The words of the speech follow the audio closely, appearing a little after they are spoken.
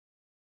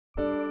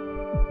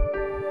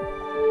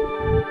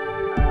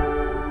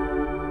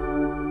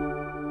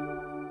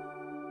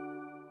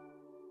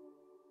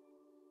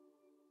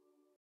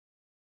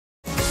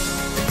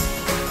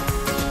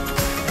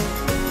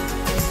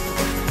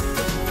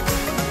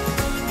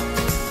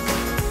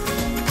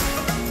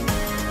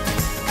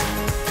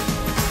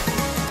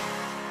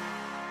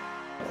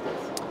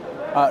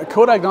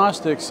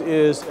coDiagnostiX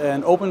is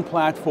an open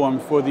platform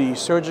for the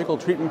surgical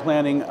treatment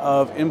planning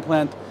of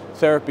implant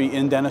therapy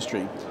in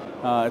dentistry.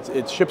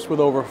 It ships with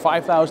over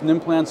 5,000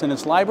 implants in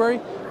its library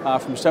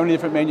from 70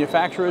 different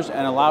manufacturers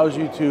and allows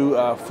you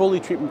to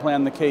fully treatment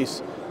plan the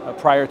case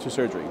prior to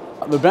surgery.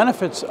 The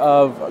benefits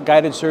of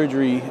guided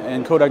surgery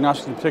and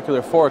coDiagnostiX in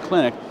particular for a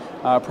clinic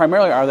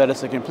primarily are that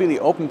it's a completely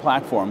open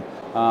platform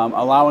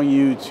allowing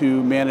you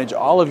to manage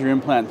all of your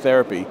implant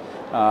therapy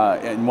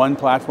in one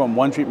platform,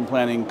 one treatment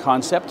planning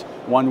concept,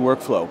 one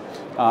workflow.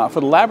 For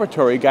the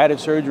laboratory, guided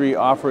surgery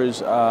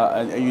offers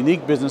a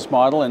unique business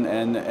model and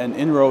an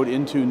inroad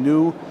into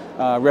new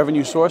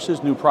revenue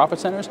sources, new profit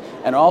centers,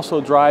 and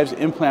also drives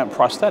implant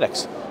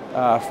prosthetics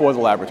for the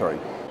laboratory.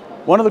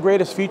 One of the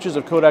greatest features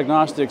of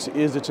coDiagnostiX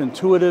is its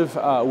intuitive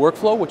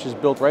workflow, which is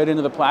built right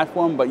into the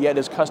platform, but yet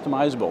is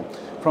customizable.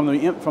 From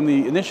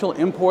the initial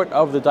import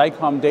of the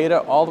DICOM data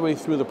all the way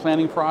through the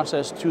planning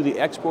process to the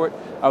export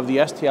of the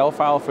STL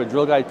file for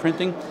drill guide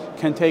printing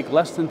can take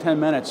less than 10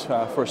 minutes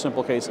for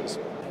simple cases.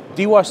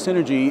 DWAS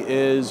Synergy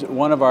is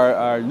one of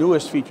our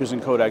newest features in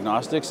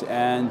coDiagnostiX,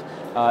 and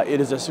it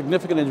is a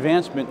significant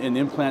advancement in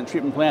implant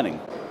treatment planning.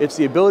 It's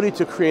the ability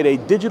to create a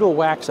digital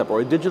wax-up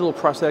or a digital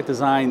prosthetic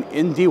design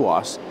in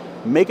DWAS,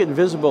 make it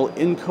visible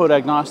in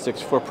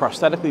coDiagnostiX for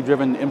prosthetically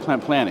driven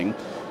implant planning,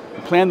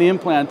 plan the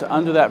implant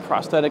under that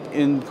prosthetic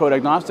in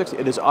coDiagnostiX,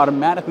 it is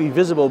automatically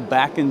visible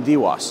back in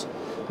DWAS.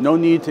 No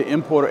need to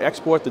import or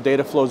export, the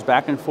data flows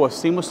back and forth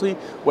seamlessly,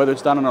 whether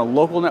it's done on a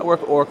local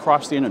network or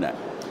across the internet.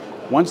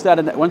 Once that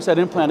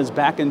implant is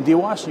back in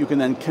DWAS, you can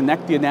then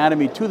connect the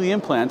anatomy to the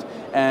implant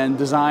and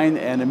design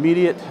an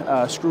immediate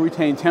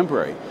screw-retained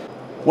temporary.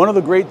 One of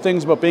the great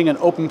things about being an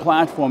open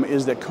platform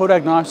is that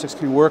coDiagnostiX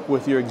can work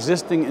with your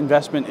existing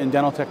investment in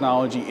dental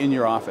technology in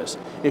your office.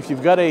 If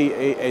you've got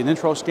an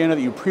intro scanner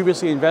that you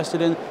previously invested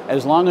in,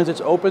 as long as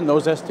it's open,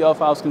 those STL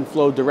files can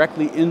flow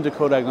directly into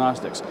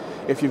coDiagnostiX.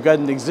 If you've got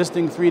an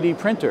existing 3D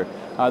printer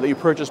that you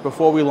purchased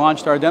before we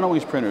launched our Dental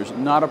Wings printers,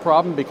 not a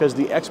problem, because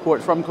the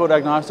export from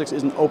coDiagnostiX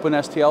is an open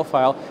STL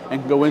file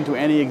and can go into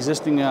any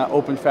existing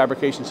open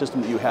fabrication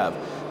system that you have.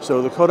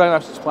 So the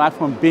coDiagnostiX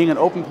platform, being an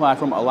open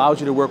platform, allows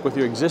you to work with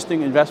your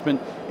existing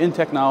investment in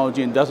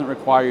technology and doesn't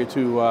require you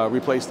to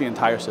replace the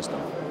entire system.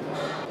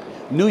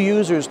 New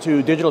users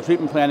to digital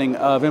treatment planning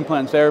of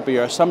implant therapy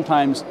are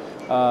sometimes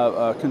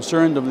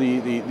concerned of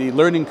the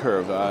learning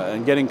curve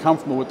and getting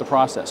comfortable with the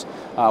process.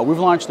 We've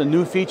launched a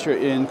new feature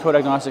in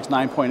coDiagnostiX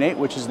 9.8,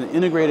 which is the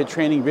integrated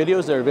training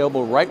videos that are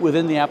available right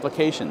within the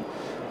application.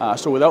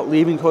 So without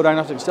leaving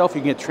coDiagnostiX itself, you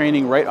can get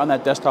training right on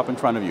that desktop in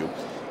front of you.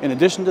 In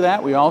addition to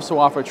that, we also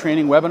offer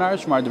training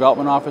webinars from our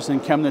development office in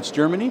Chemnitz,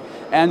 Germany,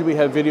 and we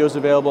have videos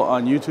available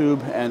on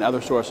YouTube and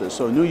other sources.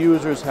 So new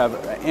users have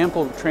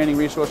ample training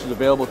resources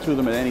available to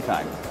them at any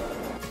time.